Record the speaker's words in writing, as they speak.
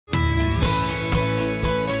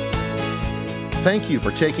Thank you for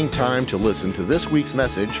taking time to listen to this week's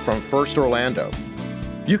message from First Orlando.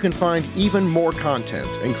 You can find even more content,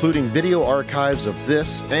 including video archives of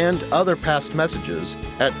this and other past messages,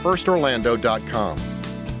 at firstorlando.com.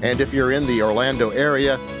 And if you're in the Orlando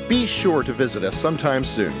area, be sure to visit us sometime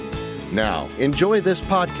soon. Now, enjoy this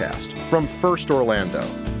podcast from First Orlando.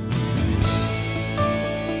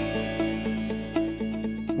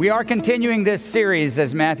 We are continuing this series,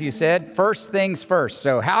 as Matthew said, First Things First.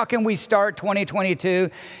 So how can we start 2022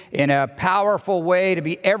 in a powerful way to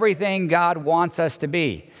be everything God wants us to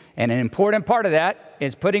be? And an important part of that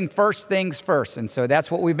is putting first things first. And so that's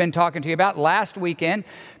what we've been talking to you about. Last weekend,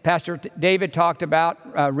 Pastor David talked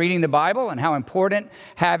about reading the Bible and how important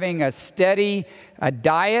having a steady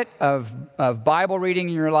diet of Bible reading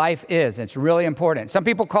in your life is. It's really important. Some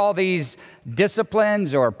people call these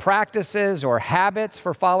disciplines or practices or habits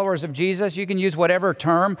for followers of Jesus. You can use whatever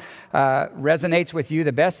term resonates with you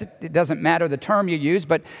the best. It doesn't matter the term you use,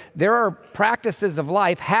 but there are practices of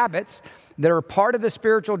life, habits, that are part of the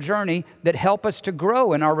spiritual journey that help us to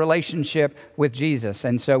grow in our relationship with Jesus.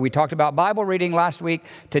 And so we talked about Bible reading last week.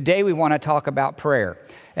 Today we want to talk about prayer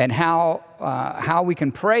and how we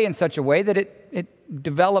can pray in such a way that it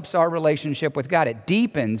develops our relationship with God. It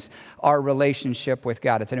deepens our relationship with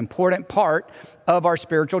God. It's an important part of our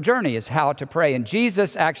spiritual journey is how to pray. And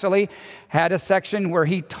Jesus actually had a section where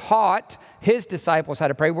he taught his disciples how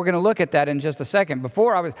to pray. We're going to look at that in just a second.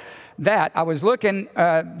 Before I was looking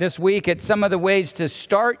this week at some of the ways to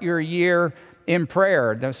start your year in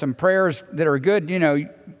prayer. There's some prayers that are good,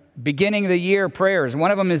 beginning of the year prayers. One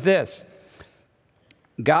of them is this: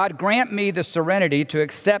 God, grant me the serenity to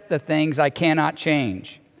accept the things I cannot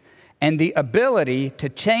change and the ability to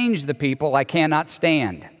change the people I cannot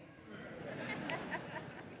stand.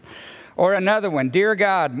 Or another one: Dear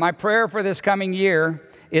God, my prayer for this coming year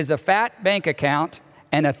is a fat bank account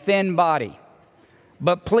and a thin body.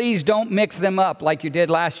 But please don't mix them up like you did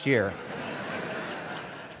last year.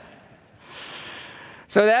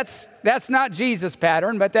 So that's not Jesus'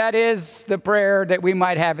 pattern, but that is the prayer that we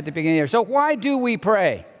might have at the beginning of the year. So why do we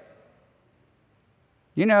pray?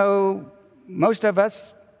 Most of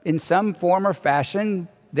us, in some form or fashion,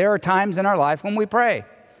 there are times in our life when we pray.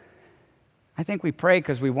 I think we pray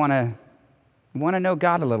because we want to know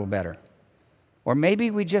God a little better. Or maybe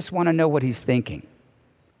we just want to know what he's thinking.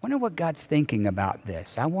 I wonder what God's thinking about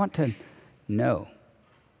this. I want to know.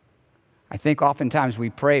 I think oftentimes we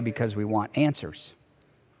pray because we want answers.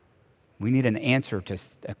 We need an answer to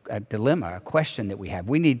a dilemma, a question that we have.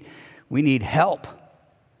 We need help.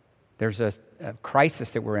 There's a crisis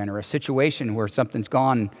that we're in, or a situation where something's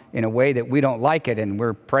gone in a way that we don't like it, and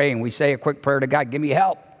we're praying. We say a quick prayer to God, give me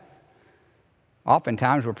help.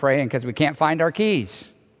 Oftentimes we're praying because we can't find our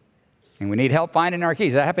keys. And we need help finding our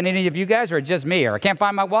keys. Does that happen to any of you guys, or just me? Or I can't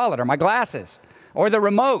find my wallet or my glasses or the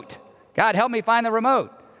remote. God, help me find the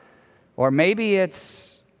remote. Or maybe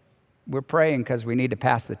we're praying because we need to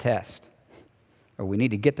pass the test or we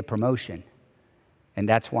need to get the promotion. And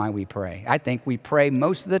that's why we pray. I think we pray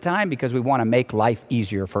most of the time because we want to make life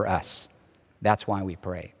easier for us. That's why we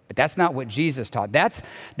pray. But that's not what Jesus taught. That's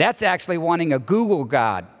actually wanting a Google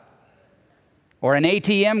God or an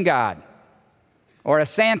ATM God or a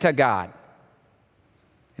Santa God.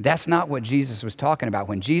 That's not what Jesus was talking about.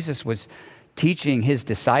 When Jesus was teaching his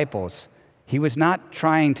disciples, he was not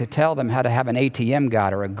trying to tell them how to have an ATM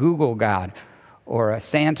God or a Google God or a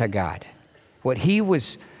Santa God. What he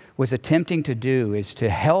was attempting to do is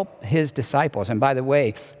to help his disciples. And by the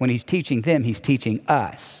way, when he's teaching them, he's teaching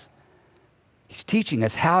us. He's teaching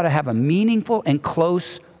us how to have a meaningful and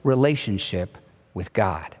close relationship with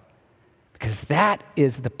God. Because that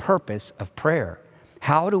is the purpose of prayer.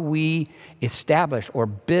 How do we establish or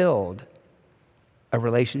build a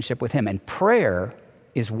relationship with him? And prayer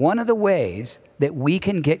is one of the ways that we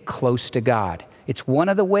can get close to God. It's one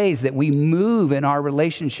of the ways that we move in our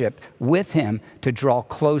relationship with him to draw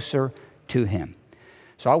closer to him.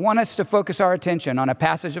 So I want us to focus our attention on a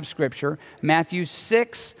passage of Scripture, Matthew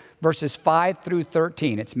 6, verses 5 through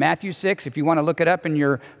 13. It's Matthew 6. If you want to look it up in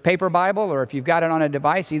your paper Bible or if you've got it on a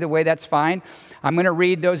device, either way, that's fine. I'm going to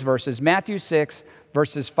read those verses. Matthew 6,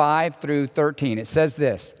 verses 5 through 13. It says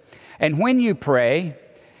this: And when you pray,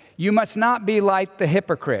 you must not be like the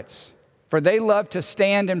hypocrites, for they love to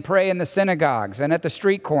stand and pray in the synagogues and at the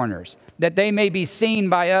street corners, that they may be seen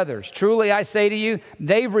by others. Truly, I say to you,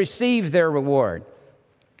 they've received their reward.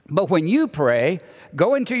 But when you pray,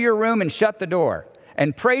 go into your room and shut the door,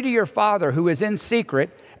 and pray to your Father who is in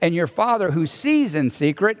secret, and your Father who sees in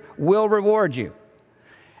secret will reward you.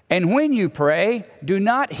 And when you pray, do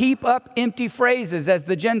not heap up empty phrases as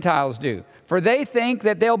the Gentiles do, for they think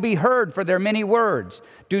that they'll be heard for their many words.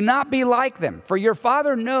 Do not be like them, for your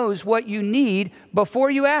Father knows what you need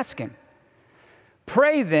before you ask Him.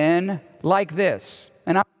 Pray then like this,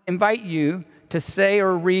 and I invite you to say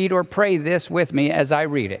or read or pray this with me as I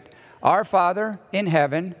read it. Our Father in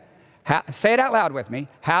heaven, say it out loud with me,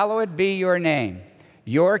 hallowed be your name.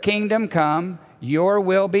 Your kingdom come, your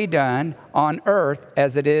will be done on earth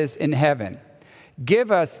as it is in heaven.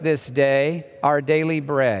 Give us this day our daily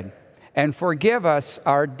bread, and forgive us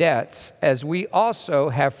our debts as we also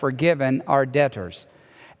have forgiven our debtors.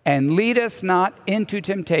 And lead us not into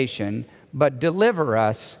temptation, but deliver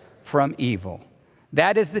us from evil.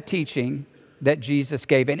 That is the teaching that Jesus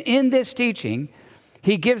gave. And in this teaching,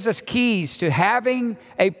 He gives us keys to having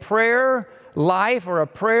a prayer life or a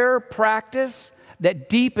prayer practice that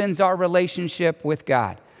deepens our relationship with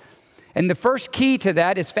God. And the first key to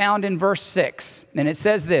that is found in verse 6. And it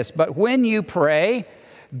says this, but when you pray,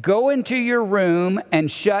 go into your room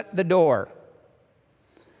and shut the door.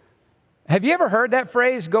 Have you ever heard that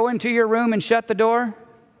phrase, go into your room and shut the door?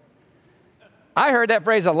 I heard that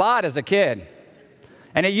phrase a lot as a kid.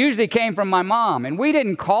 And it usually came from my mom. And we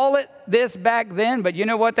didn't call it this back then, but you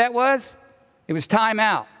know what that was? It was time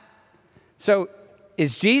out. So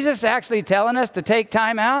is Jesus actually telling us to take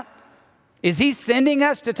time out? Is He sending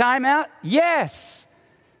us to time out? Yes.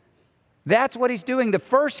 That's what He's doing. The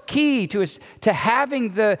first key to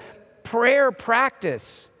having the prayer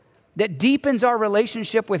practice that deepens our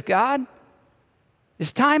relationship with God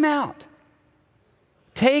is time out.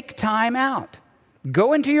 Take time out.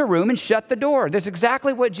 Go into your room and shut the door. That's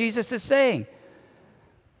exactly what Jesus is saying.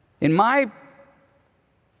 Where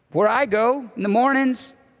I go in the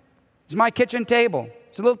mornings is my kitchen table.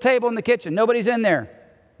 It's a little table in the kitchen. Nobody's in there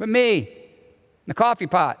but me, the coffee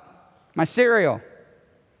pot, my cereal.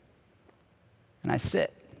 And I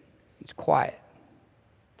sit. It's quiet.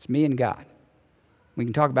 It's me and God. We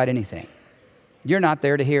can talk about anything. You're not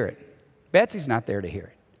there to hear it. Betsy's not there to hear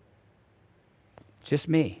it. It's just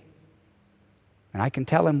me. And I can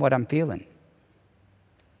tell Him what I'm feeling.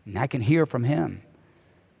 And I can hear from Him.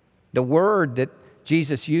 The word that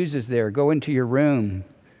Jesus uses there, go into your room,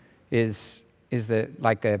 is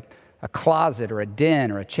like a closet or a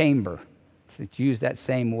den or a chamber. It's used that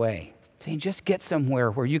same way. Saying just get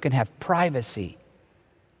somewhere where you can have privacy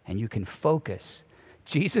and you can focus.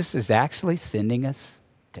 Jesus is actually sending us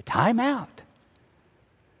to time out.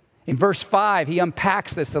 In verse 5, He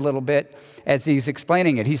unpacks this a little bit as He's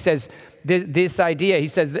explaining it. He says this idea, He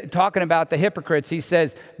says, talking about the hypocrites, He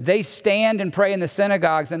says, they stand and pray in the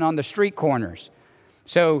synagogues and on the street corners.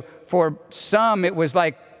 So for some, it was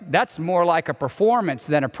like, that's more like a performance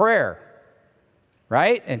than a prayer,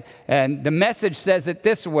 right? And the message says it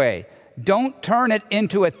this way, don't turn it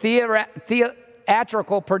into a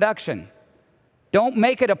theatrical production. Don't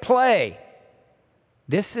make it a play.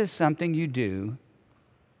 This is something you do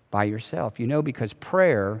by yourself, because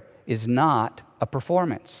prayer is not a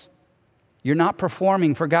performance. You're not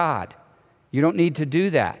performing for God. You don't need to do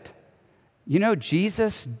that.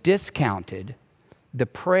 Jesus discounted the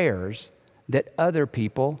prayers that other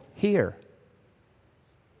people hear.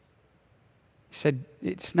 He said,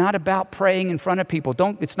 it's not about praying in front of people.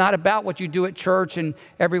 It's not about what you do at church and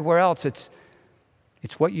everywhere else. It's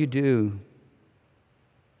what you do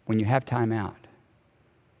when you have time out.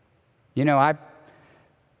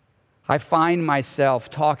 I find myself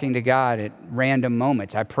talking to God at random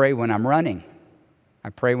moments. I pray when I'm running. I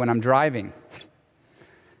pray when I'm driving.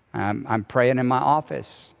 I'm praying in my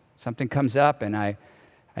office. Something comes up and I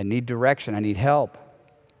need direction. I need help.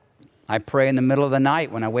 I pray in the middle of the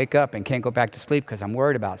night when I wake up and can't go back to sleep because I'm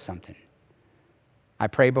worried about something. I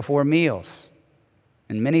pray before meals.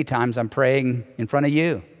 And many times I'm praying in front of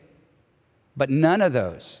you. But none of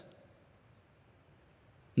those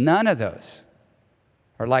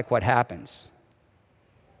are like what happens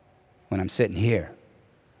when I'm sitting here.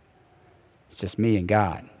 It's just me and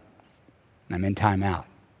God. And I'm in time out.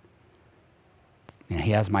 And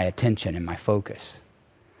He has my attention and my focus.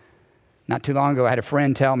 Not too long ago, I had a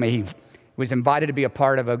friend tell me he was invited to be a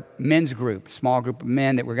part of a men's group, a small group of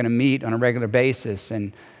men that were going to meet on a regular basis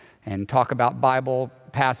and talk about Bible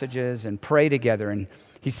passages and pray together. And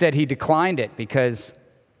he said he declined it because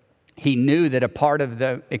he knew that a part of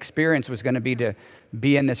the experience was going to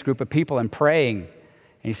be in this group of people and praying.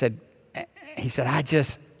 And he said,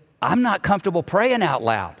 I'm not comfortable praying out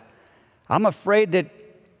loud. I'm afraid that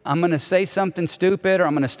I'm going to say something stupid, or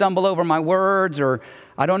I'm going to stumble over my words, or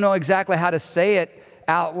I don't know exactly how to say it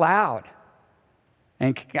out loud.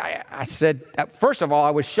 And I said, first of all, I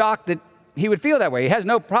was shocked that he would feel that way. He has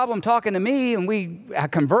no problem talking to me, and we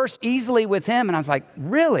converse easily with him. And I was like,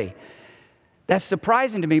 really? That's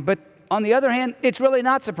surprising to me. But on the other hand, it's really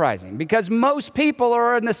not surprising because most people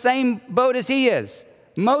are in the same boat as he is.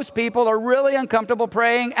 Most people are really uncomfortable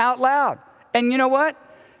praying out loud. And you know what?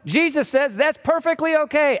 Jesus says that's perfectly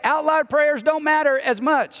okay. Out loud prayers don't matter as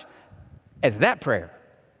much as that prayer.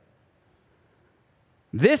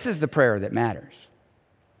 This is the prayer that matters.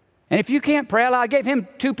 And if you can't pray out loud, I gave him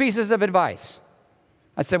 2 pieces of advice.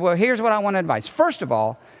 I said, well, here's what I want to advise. First of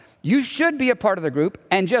all, you should be a part of the group,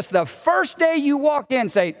 and just the first day you walk in,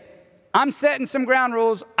 say, I'm setting some ground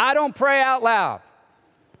rules. I don't pray out loud.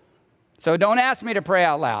 So don't ask me to pray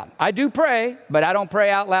out loud. I do pray, but I don't pray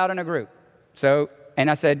out loud in a group. And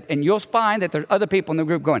I said, and you'll find that there's other people in the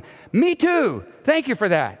group going, me too. Thank you for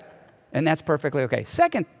that. And that's perfectly okay.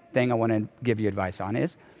 Second thing I want to give you advice on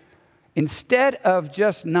is, instead of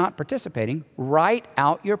just not participating, write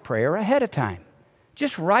out your prayer ahead of time.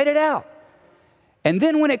 Just write it out. And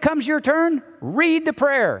then when it comes your turn, read the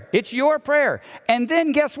prayer. It's your prayer. And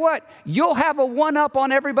then guess what? You'll have a one-up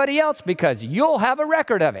on everybody else because you'll have a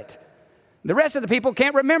record of it. The rest of the people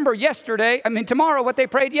can't remember tomorrow what they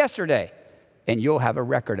prayed yesterday. And you'll have a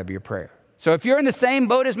record of your prayer. So if you're in the same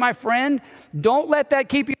boat as my friend, don't let that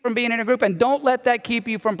keep you from being in a group, and don't let that keep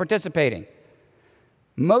you from participating.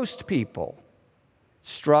 Most people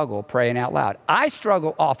struggle praying out loud. I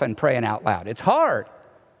struggle often praying out loud. It's hard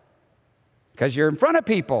because you're in front of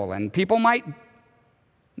people and people might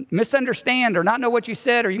misunderstand or not know what you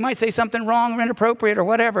said, or you might say something wrong or inappropriate or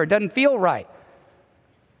whatever. It doesn't feel right.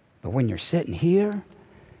 But when you're sitting here,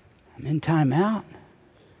 I'm in time out,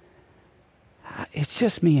 it's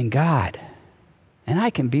just me and God. And I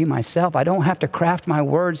can be myself. I don't have to craft my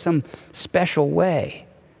words some special way.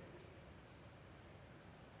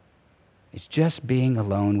 It's just being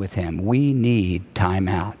alone with him. We need time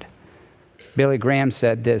out. Billy Graham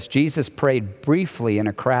said this: Jesus prayed briefly in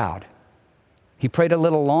a crowd. He prayed a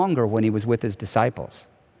little longer when he was with his disciples.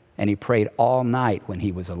 And he prayed all night when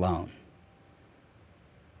he was alone.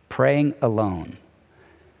 Praying alone,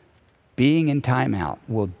 being in time out,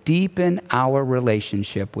 will deepen our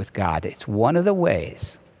relationship with God. It's one of the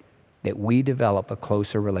ways that we develop a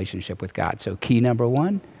closer relationship with God. So key number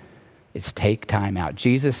 1, is take time out.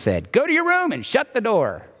 Jesus said, go to your room and shut the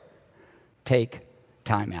door. Take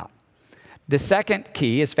time out. The second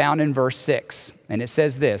key is found in verse 6, and it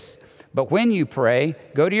says this: but when you pray,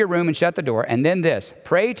 go to your room and shut the door. And then this: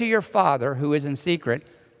 pray to your Father who is in secret,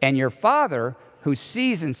 and your Father who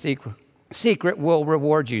sees in secret will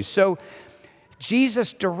reward you. So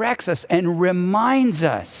Jesus directs us and reminds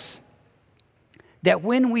us that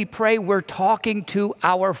when we pray, we're talking to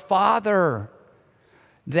our Father.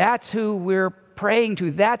 That's who we're praying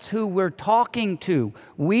to. That's who we're talking to.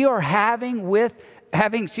 We are having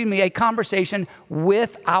a conversation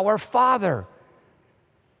with our Father.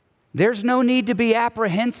 There's no need to be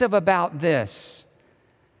apprehensive about this.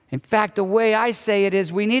 In fact, the way I say it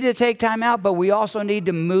is we need to take time out, but we also need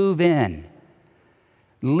to move in.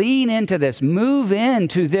 Lean into this. Move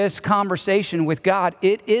into this conversation with God.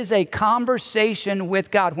 It is a conversation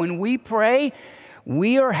with God. When we pray,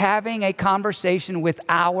 we are having a conversation with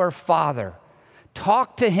our Father.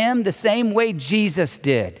 Talk to him the same way Jesus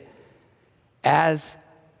did, as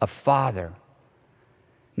a father.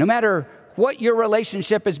 No matter what your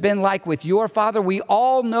relationship has been like with your father, we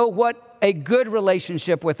all know what a good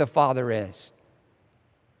relationship with a father is.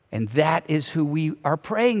 And that is who we are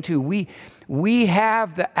praying to. We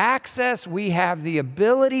have the access, we have the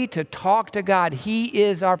ability to talk to God. He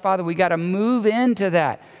is our Father. We got to move into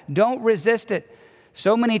that. Don't resist it.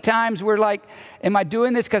 So many times we're like, am I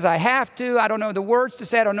doing this because I have to? I don't know the words to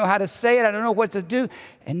say. I don't know how to say it. I don't know what to do.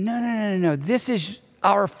 And no. This is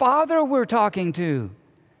our Father we're talking to.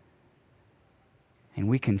 And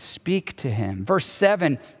we can speak to him. Verse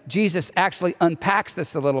 7, Jesus actually unpacks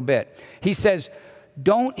this a little bit. He says,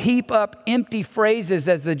 don't heap up empty phrases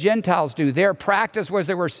as the Gentiles do. Their practice was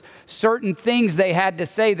there were certain things they had to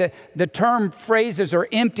say. The term phrases or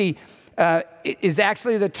empty is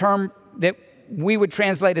actually the term that we would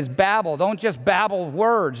translate as babble. Don't just babble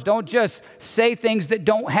words. Don't just say things that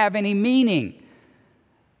don't have any meaning.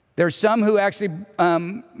 There's some who actually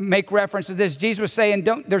make reference to this. Jesus was saying,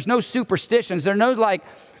 there's no superstitions. There's no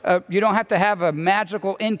you don't have to have a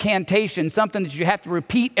magical incantation, something that you have to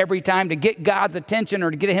repeat every time to get God's attention or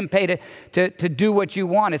to get him paid to do what you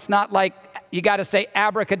want. It's not like you got to say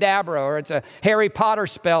abracadabra or it's a Harry Potter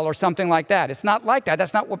spell or something like that. It's not like that.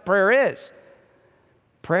 That's not what prayer is.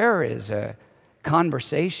 Prayer is a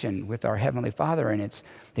conversation with our Heavenly Father, and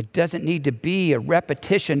it doesn't need to be a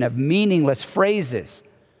repetition of meaningless phrases.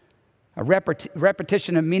 A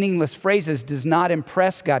repetition of meaningless phrases does not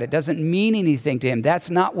impress God. It doesn't mean anything to him. That's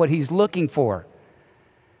not what he's looking for.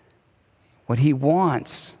 What he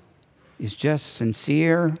wants is just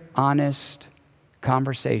sincere, honest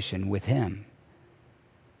conversation with him.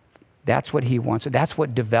 That's what he wants. That's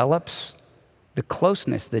what develops the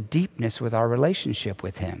closeness, the deepness with our relationship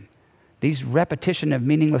with him. These repetition of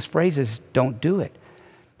meaningless phrases don't do it.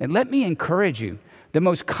 And let me encourage you, the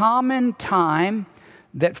most common time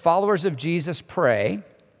that followers of Jesus pray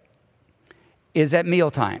is at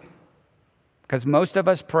mealtime. Because most of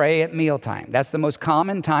us pray at mealtime. That's the most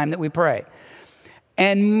common time that we pray.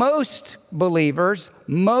 And most believers,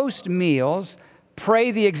 most meals,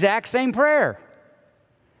 pray the exact same prayer.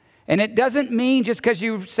 And it doesn't mean just because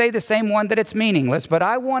you say the same one that it's meaningless, but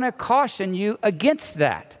I want to caution you against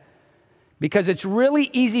that. Because it's really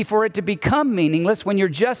easy for it to become meaningless when you're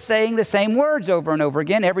just saying the same words over and over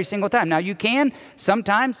again every single time. Now you can,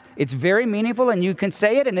 sometimes it's very meaningful and you can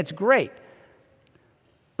say it and it's great.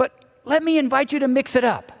 But let me invite you to mix it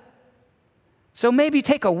up. So maybe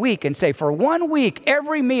take a week and say, for 1 week,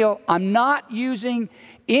 every meal, I'm not using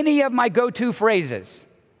any of my go-to phrases.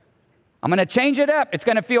 I'm going to change it up. It's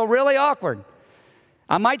going to feel really awkward.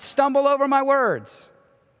 I might stumble over my words,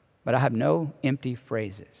 but I have no empty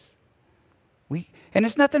phrases. And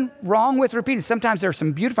there's nothing wrong with repeating. Sometimes there's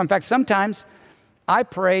some beautiful, in fact, sometimes I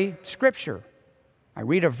pray scripture. I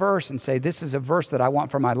read a verse and say, this is a verse that I want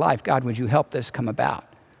for my life. God, would you help this come about?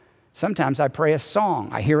 Sometimes I pray a song.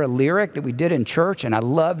 I hear a lyric that we did in church, and I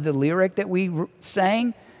love the lyric that we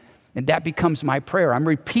sang, and that becomes my prayer. I'm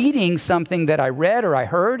repeating something that I read or I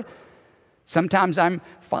heard. Sometimes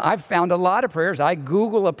I've found a lot of prayers. I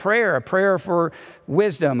Google a prayer for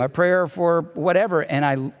wisdom, a prayer for whatever,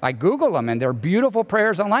 and I Google them, and they're beautiful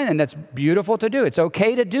prayers online, and that's beautiful to do. It's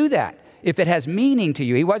okay to do that if it has meaning to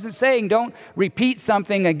you. He wasn't saying don't repeat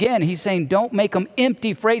something again. He's saying don't make them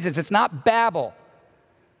empty phrases. It's not babble.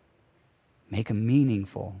 Make them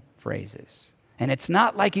meaningful phrases. And it's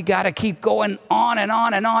not like you got to keep going on and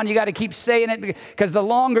on and on. You got to keep saying it because the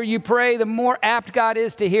longer you pray, the more apt God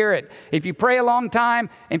is to hear it. If you pray a long time,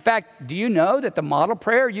 in fact, do you know that the model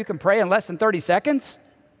prayer you can pray in less than 30 seconds?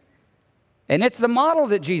 And it's the model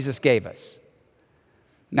that Jesus gave us.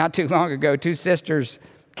 Not too long ago, 2 sisters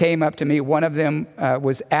came up to me. One of them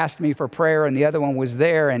was asked me for prayer, and the other one was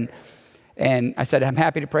there. And I said, I'm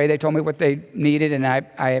happy to pray. They told me what they needed, and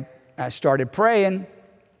I started praying,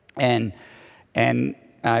 and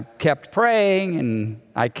I kept praying, and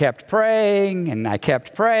I kept praying, and I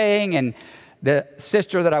kept praying. And the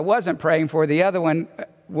sister that I wasn't praying for, the other one,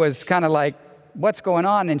 was kind of like, what's going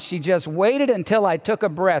on? And she just waited until I took a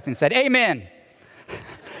breath and said, amen.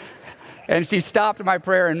 And she stopped my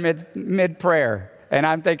prayer in mid-prayer. And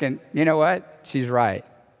I'm thinking, you know what? She's right.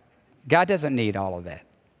 God doesn't need all of that.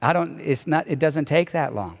 It doesn't take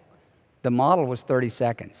that long. The model was 30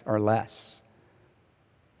 seconds or less.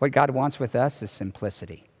 What God wants with us is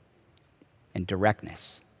simplicity and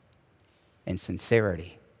directness and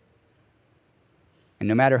sincerity. And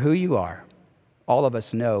no matter who you are, all of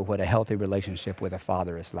us know what a healthy relationship with a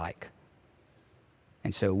father is like.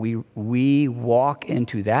 And so we walk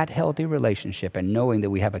into that healthy relationship and knowing that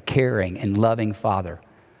we have a caring and loving father.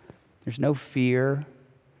 There's no fear.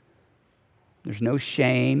 There's no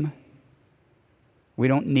shame. We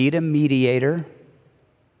don't need a mediator.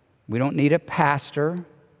 We don't need a pastor.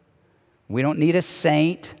 We don't need a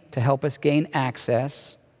saint to help us gain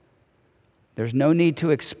access. There's no need to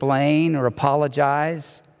explain or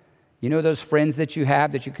apologize. You know those friends that you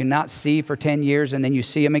have that you cannot see for 10 years and then you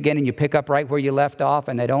see them again and you pick up right where you left off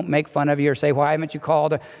and they don't make fun of you or say, why haven't you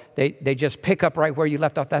called? They just pick up right where you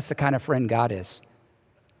left off. That's the kind of friend God is.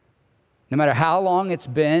 No matter how long it's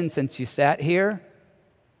been since you sat here,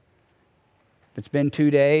 if it's been 2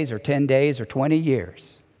 days or 10 days or 20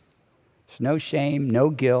 years, there's no shame, no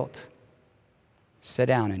guilt. Sit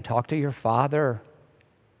down and talk to your father.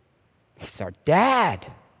 He's our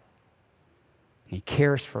dad. He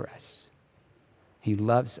cares for us. He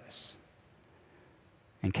loves us.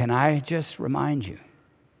 And can I just remind you,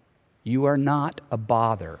 you are not a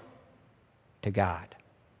bother to God.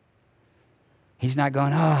 He's not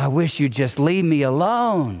going, I wish you'd just leave me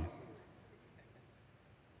alone.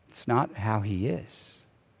 It's not how he is.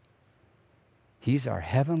 He's our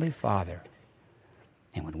heavenly Father.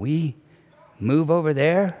 And when we move over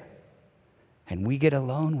there and we get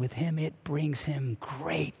alone with him, it brings him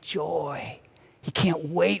great joy. He can't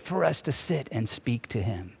wait for us to sit and speak to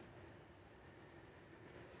him.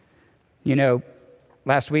 You know,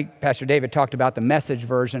 last week, Pastor David talked about the Message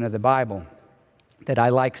version of the Bible that I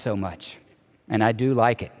like so much, and I do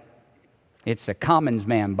like it. It's a Commons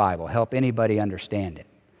Man Bible, help anybody understand it.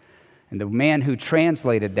 And the man who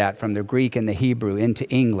translated that from the Greek and the Hebrew into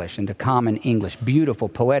English, into common English, beautiful,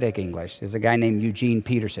 poetic English, is a guy named Eugene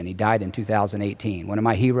Peterson. He died in 2018, one of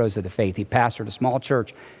my heroes of the faith. He pastored a small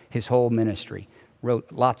church his whole ministry,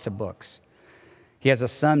 wrote lots of books. He has a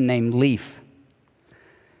son named Leaf.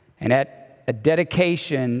 And at a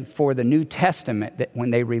dedication for the New Testament, that when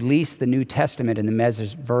they released the New Testament in the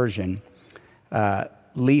Message version,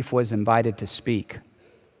 Leaf was invited to speak.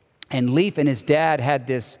 And Leaf and his dad had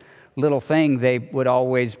this little thing they would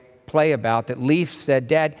always play about that Leaf said,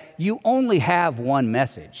 "Dad, you only have one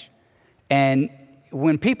message. And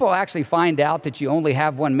when people actually find out that you only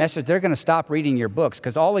have one message, they're going to stop reading your books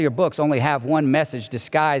because all of your books only have one message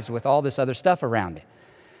disguised with all this other stuff around it.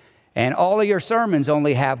 And all of your sermons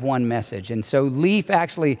only have one message." And so Leaf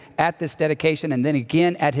actually, at this dedication and then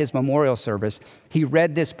again at his memorial service, he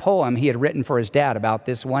read this poem he had written for his dad about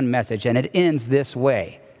this one message, and it ends this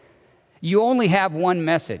way. "You only have one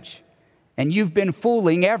message, and you've been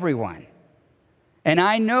fooling everyone. And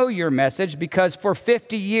I know your message because for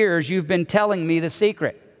 50 years you've been telling me the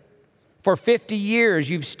secret. For 50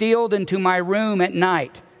 years you've stealed into my room at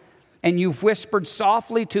night, and you've whispered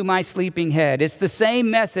softly to my sleeping head. It's the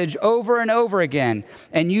same message over and over again,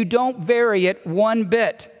 and you don't vary it one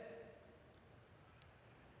bit.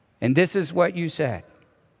 And this is what you said: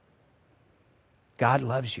 God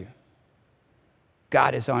loves you.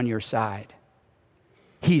 God is on your side.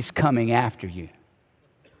 He's coming after you.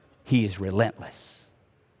 He is relentless."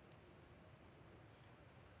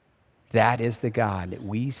 That is the God that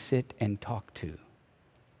we sit and talk to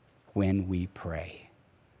when we pray.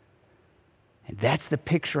 And that's the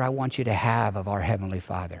picture I want you to have of our Heavenly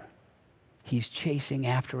Father. He's chasing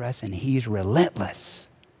after us and He's relentless.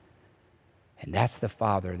 And that's the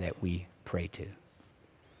Father that we pray to.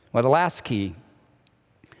 Well, the last key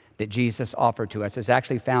that Jesus offered to us is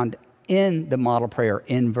actually found in the model prayer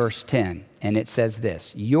in verse 10. And it says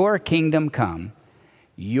this: "Your kingdom come,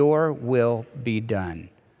 your will be done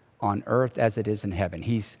on earth as it is in heaven."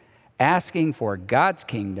 He's asking for God's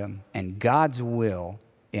kingdom and God's will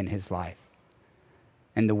in his life.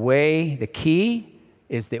 And the key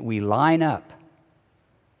is that we line up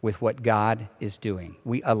with what God is doing.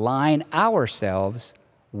 We align ourselves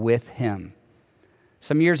with Him.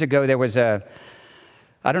 Some years ago, there was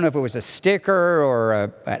I don't know if it was a sticker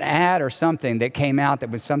or an ad or something that came out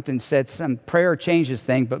that was something said some prayer changes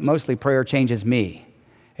thing, but mostly prayer changes me.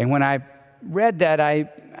 And when I read that,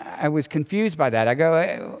 I was confused by that. I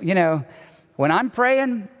go, when I'm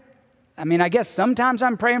praying, I guess sometimes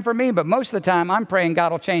I'm praying for me, but most of the time I'm praying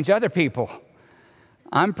God will change other people.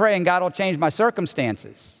 I'm praying God will change my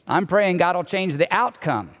circumstances. I'm praying God will change the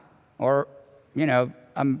outcome. Or,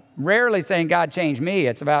 I'm rarely saying God change me.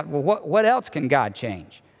 It's about, well, what else can God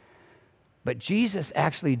change? But Jesus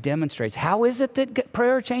actually demonstrates. How is it that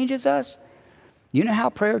prayer changes us? You know how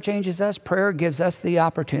prayer changes us? Prayer gives us the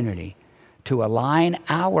opportunity to align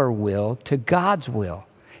our will to God's will.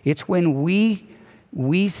 It's when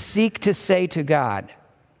we seek to say to God,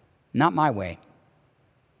 not my way,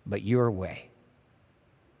 but your way.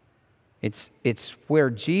 It's where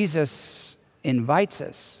Jesus invites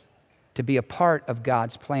us to be a part of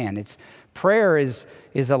God's plan. Prayer is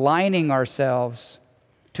aligning ourselves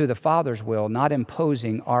to the Father's will, not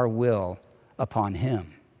imposing our will upon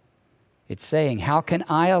Him. It's saying, how can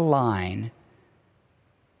I align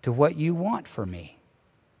to what you want for me?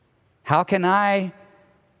 How can I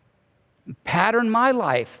pattern my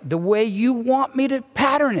life the way you want me to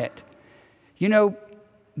pattern it?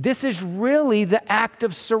 This is really the act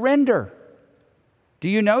of surrender. Do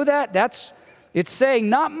you know that? It's saying,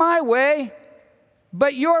 not my way,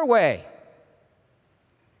 but your way.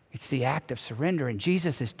 It's the act of surrender. And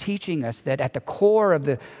Jesus is teaching us that at the core of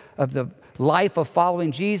the life of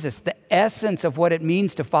following Jesus, the essence of what it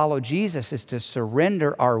means to follow Jesus is to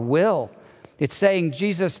surrender our will. It's saying,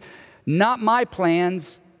 Jesus, not my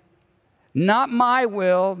plans, not my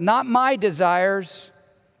will, not my desires,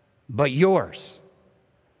 but yours.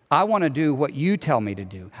 I want to do what you tell me to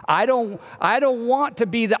do. I don't want to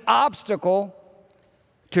be the obstacle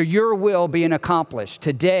to your will being accomplished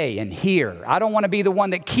today and here. I don't want to be the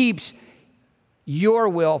one that keeps your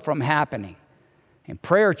will from happening. And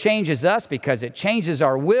prayer changes us because it changes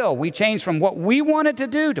our will. We change from what we wanted to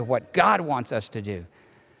do to what God wants us to do.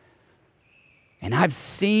 And I've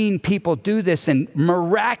seen people do this and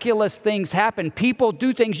miraculous things happen. People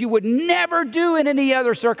do things you would never do in any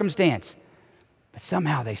other circumstance. But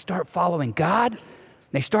somehow they start following God.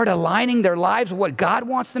 They start aligning their lives with what God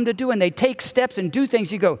wants them to do, and they take steps and do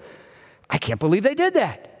things. You go, I can't believe they did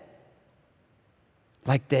that.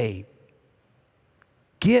 Like they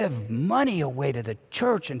give money away to the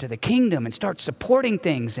church and to the kingdom and start supporting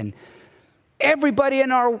things. And Everybody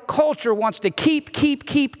in our culture wants to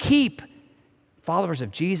keep. Followers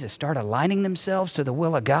of Jesus start aligning themselves to the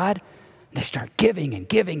will of God. They start giving and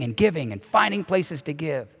giving and giving and finding places to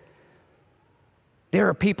give. There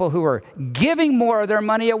are people who are giving more of their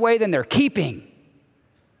money away than they're keeping.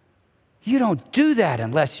 You don't do that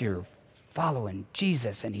unless you're following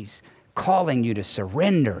Jesus and he's calling you to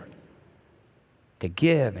surrender, to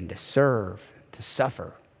give and to serve, to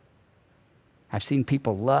suffer. I've seen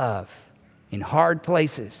people love in hard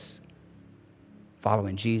places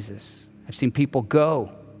following Jesus. I've seen people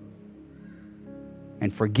go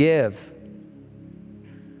and forgive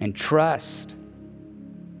and trust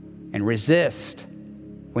and resist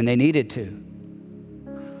when they needed to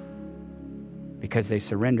because they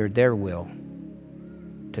surrendered their will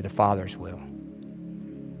to the Father's will.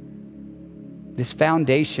 This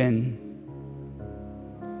foundation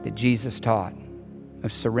that Jesus taught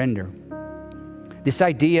of surrender, this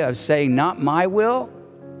idea of saying, not my will,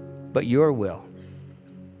 but your will,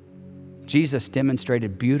 Jesus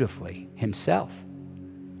demonstrated beautifully himself,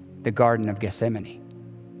 the Garden of Gethsemane.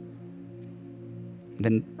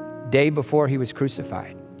 The day before he was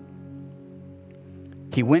crucified,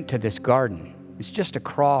 he went to this garden. It's just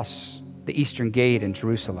across the eastern gate in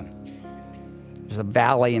Jerusalem. There's a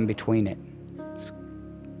valley in between it.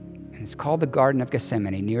 It's called the Garden of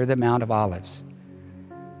Gethsemane, near the Mount of Olives.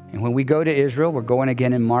 And when we go to Israel, we're going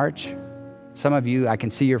again in March. Some of you, I can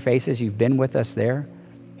see your faces. You've been with us there.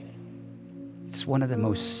 It's one of the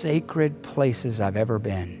most sacred places I've ever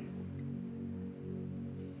been.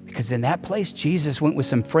 Because in that place, Jesus went with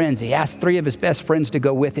some friends. He asked 3 of his best friends to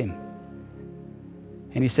go with him.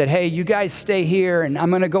 And he said, hey, you guys stay here, and I'm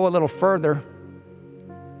going to go a little further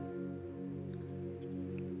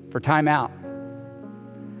for time out,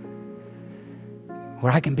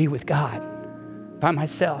 where I can be with God by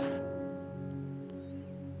myself.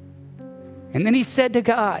 And then he said to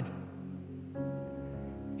God,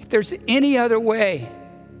 if there's any other way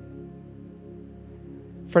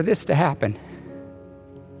for this to happen,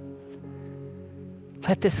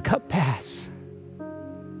 let this cup pass.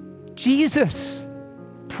 Jesus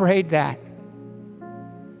prayed that.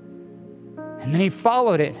 And then he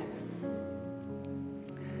followed it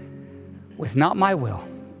with not my will,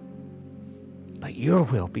 but your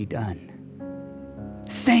will be done.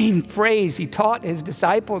 Same phrase he taught his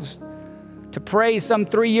disciples to pray some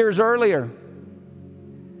 3 years earlier.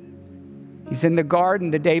 He's in the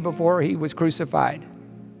garden the day before he was crucified.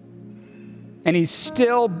 And he's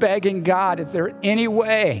still begging God, if there's any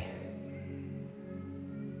way,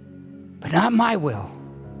 but not my will,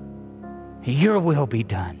 your will be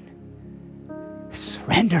done.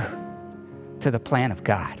 Surrender to the plan of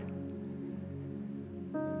God.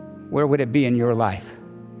 Where would it be in your life?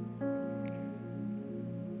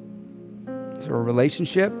 Is there a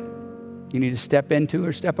relationship you need to step into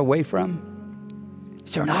or step away from?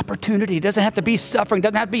 Is there an opportunity? It doesn't have to be suffering. It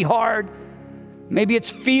doesn't have to be hard. Maybe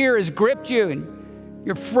it's fear has gripped you and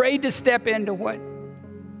you're afraid to step into what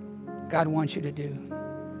God wants you to do.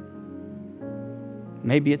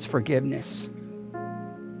 Maybe it's forgiveness.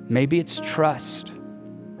 Maybe it's trust.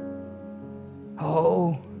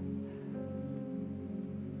 Oh,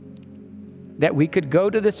 that we could go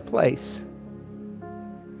to this place,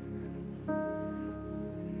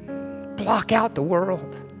 block out the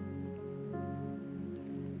world,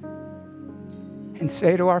 and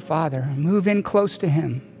say to our Father, move in close to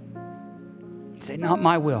him. Say, not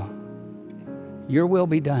my will, your will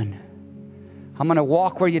be done. I'm going to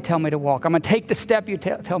walk where you tell me to walk. I'm going to take the step you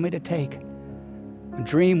tell me to take. And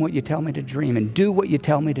dream what you tell me to dream and do what you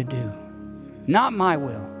tell me to do. Not my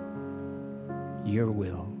will, your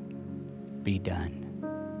will be done.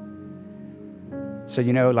 So,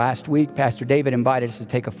 last week, Pastor David invited us to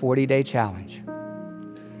take a 40-day challenge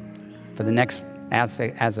for the next,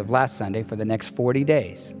 as of last Sunday, for the next 40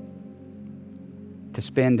 days, to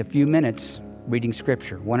spend a few minutes reading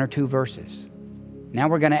Scripture, 1 or 2 verses. Now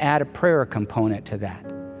we're going to add a prayer component to that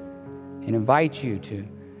and invite you to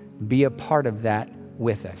be a part of that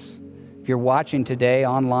with us. If you're watching today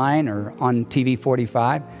online or on TV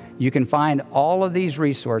 45, you can find all of these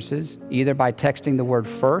resources either by texting the word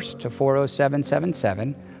FIRST to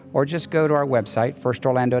 40777 or just go to our website,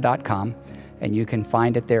 firstorlando.com, and you can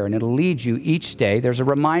find it there, and it'll lead you each day. There's a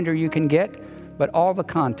reminder you can get, but all the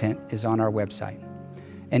content is on our website.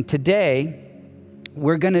 And today,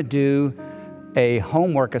 we're going to do a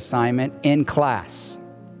homework assignment in class.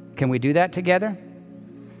 Can we do that together?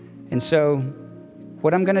 And so,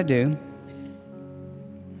 what I'm going to do,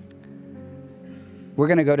 we're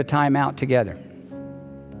going to go to timeout together.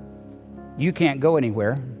 You can't go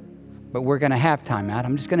anywhere, but we're going to have timeout.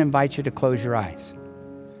 I'm just going to invite you to close your eyes.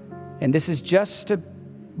 And this is just to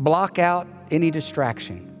block out any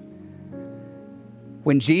distraction.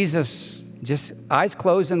 When Jesus, just eyes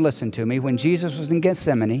closed and listen to me, when Jesus was in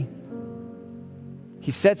Gethsemane, he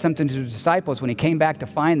said something to his disciples when he came back to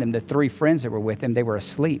find them, the 3 friends that were with him, they were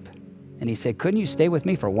asleep. And he said, couldn't you stay with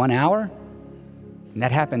me for 1 hour? And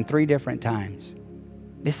that happened 3 different times.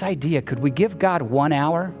 This idea, could we give God 1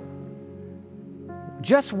 hour?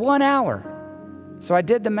 Just 1 hour. So I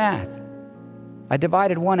did the math. I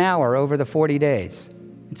divided 1 hour over the 40 days.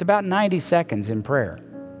 It's about 90 seconds in prayer.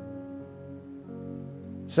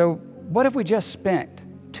 So what if we just spent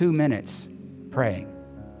 2 minutes praying?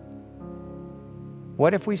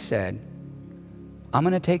 What if we said, I'm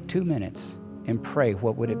going to take 2 minutes and pray,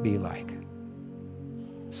 what would it be like?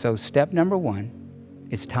 So step number 1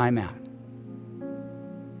 is time out.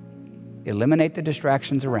 Eliminate the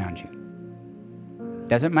distractions around you.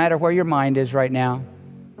 Doesn't matter where your mind is right now,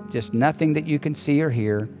 just nothing that you can see or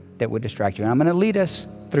hear that would distract you. And I'm going to lead us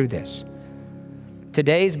through this.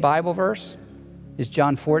 Today's Bible verse is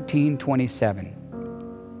John 14:27.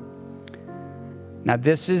 Now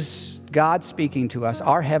this is God speaking to us,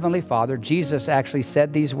 our Heavenly Father. Jesus actually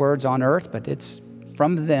said these words on earth, but it's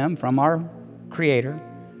from them, from our Creator.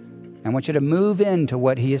 I want you to move into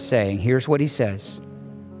what He is saying. Here's what He says.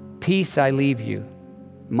 Peace I leave you,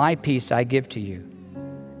 my peace I give to you.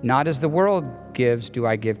 Not as the world gives do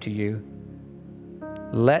I give to you.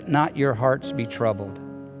 Let not your hearts be troubled,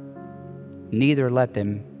 neither let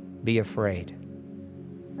them be afraid.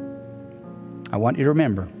 I want you to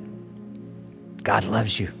remember, God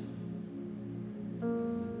loves you.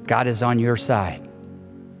 God is on your side.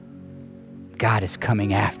 God is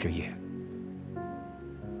coming after you.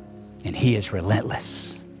 And He is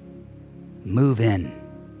relentless. Move in.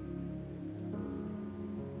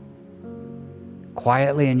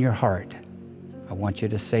 Quietly in your heart, I want you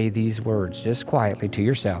to say these words just quietly to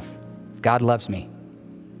yourself. God loves me.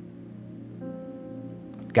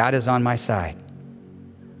 God is on my side.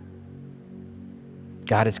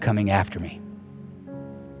 God is coming after me.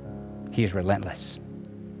 He is relentless.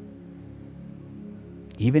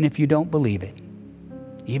 Even if you don't believe it,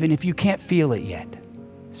 even if you can't feel it yet,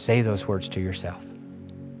 say those words to yourself.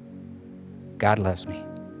 God loves me.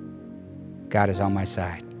 God is on my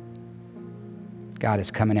side. God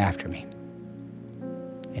is coming after me.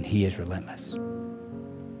 And He is relentless.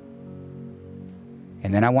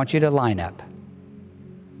 And then I want you to line up.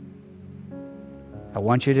 I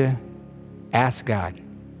want you to ask God,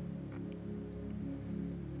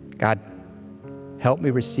 God, help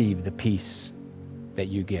me receive the peace that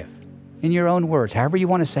you give. In your own words, however you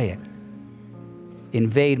want to say it.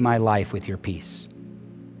 Invade my life with your peace.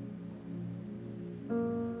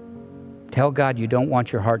 Tell God you don't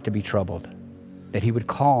want your heart to be troubled, that He would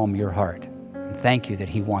calm your heart. And thank you that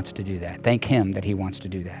He wants to do that. Thank Him that He wants to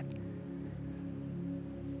do that.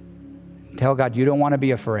 Tell God you don't want to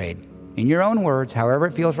be afraid. In your own words, however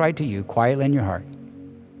it feels right to you, quietly in your heart,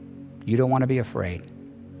 you don't want to be afraid.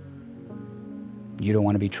 You don't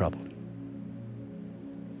want to be troubled.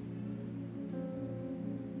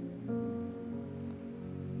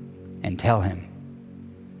 And tell Him,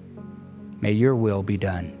 may your will be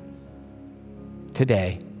done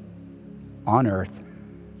today on earth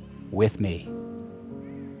with me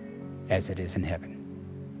as it is in heaven.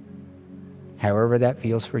 However that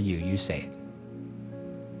feels for you, you say it.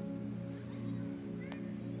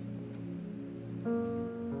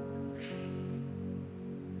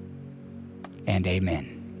 And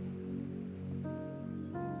amen.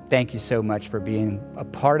 Thank you so much for being a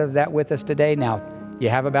part of that with us today. Now, you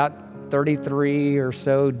have about 33 or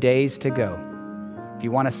so days to go. If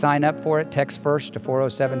you want to sign up for it, text FIRST to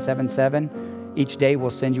 40777. Each day we'll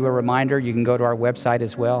send you a reminder. You can go to our website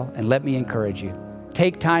as well. And let me encourage you.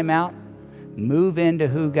 Take time out, move into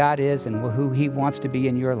who God is and who He wants to be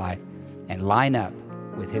in your life, and line up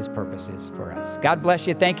with His purposes for us. God bless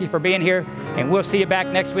you. Thank you for being here. And we'll see you back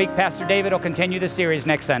next week. Pastor David will continue the series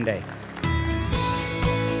next Sunday.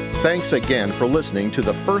 Thanks again for listening to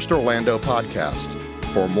the First Orlando podcast.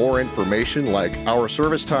 For more information like our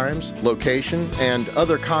service times, location, and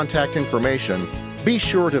other contact information, be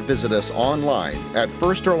sure to visit us online at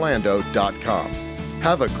firstorlando.com.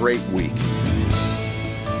 Have a great week.